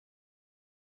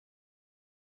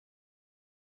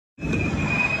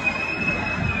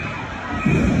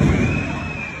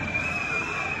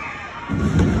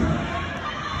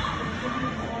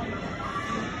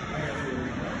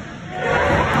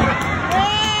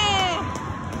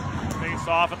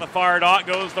off at the far dot,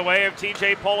 goes the way of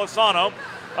TJ Polisano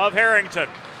of Harrington.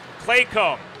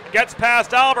 Claycomb gets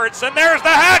past Albertson. There's the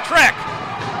hat trick!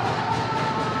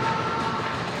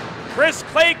 Chris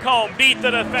Claycomb beat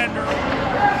the defender.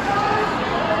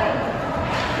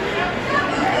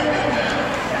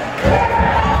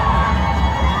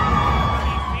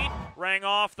 Rang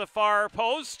off the far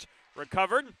post,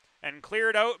 recovered, and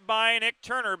cleared out by Nick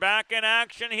Turner. Back in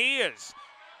action he is.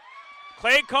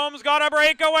 Claycomb's got a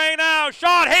breakaway now.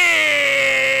 Shot,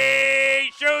 he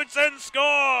shoots and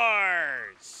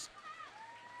scores!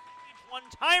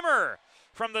 One-timer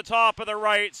from the top of the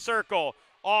right circle,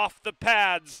 off the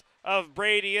pads of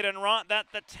Brady Idenront. That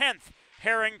the 10th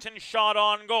Harrington shot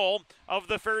on goal of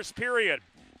the first period.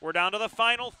 We're down to the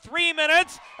final 3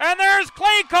 minutes, and there's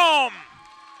Claycomb!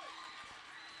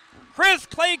 Chris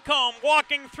Claycomb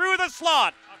walking through the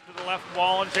slot. Up to the left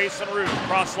wall, and Jason Root,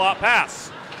 cross slot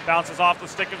pass. Bounces off the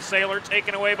stick of Saylor,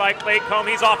 taken away by Claycomb.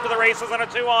 He's off to the races on a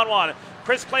 2-on-1.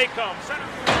 Chris Claycomb, center.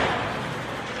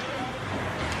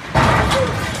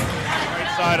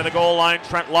 Right side of the goal line,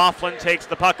 Trent Laughlin takes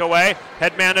the puck away.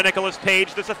 Headman to Nicholas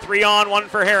Page. This is a 3-on-1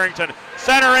 for Harrington.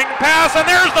 Centering pass, and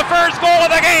there's the first goal of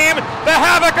the game. The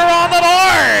Havoc are on the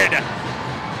board.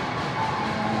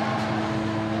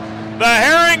 The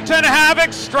Harrington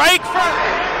Havoc strike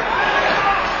first.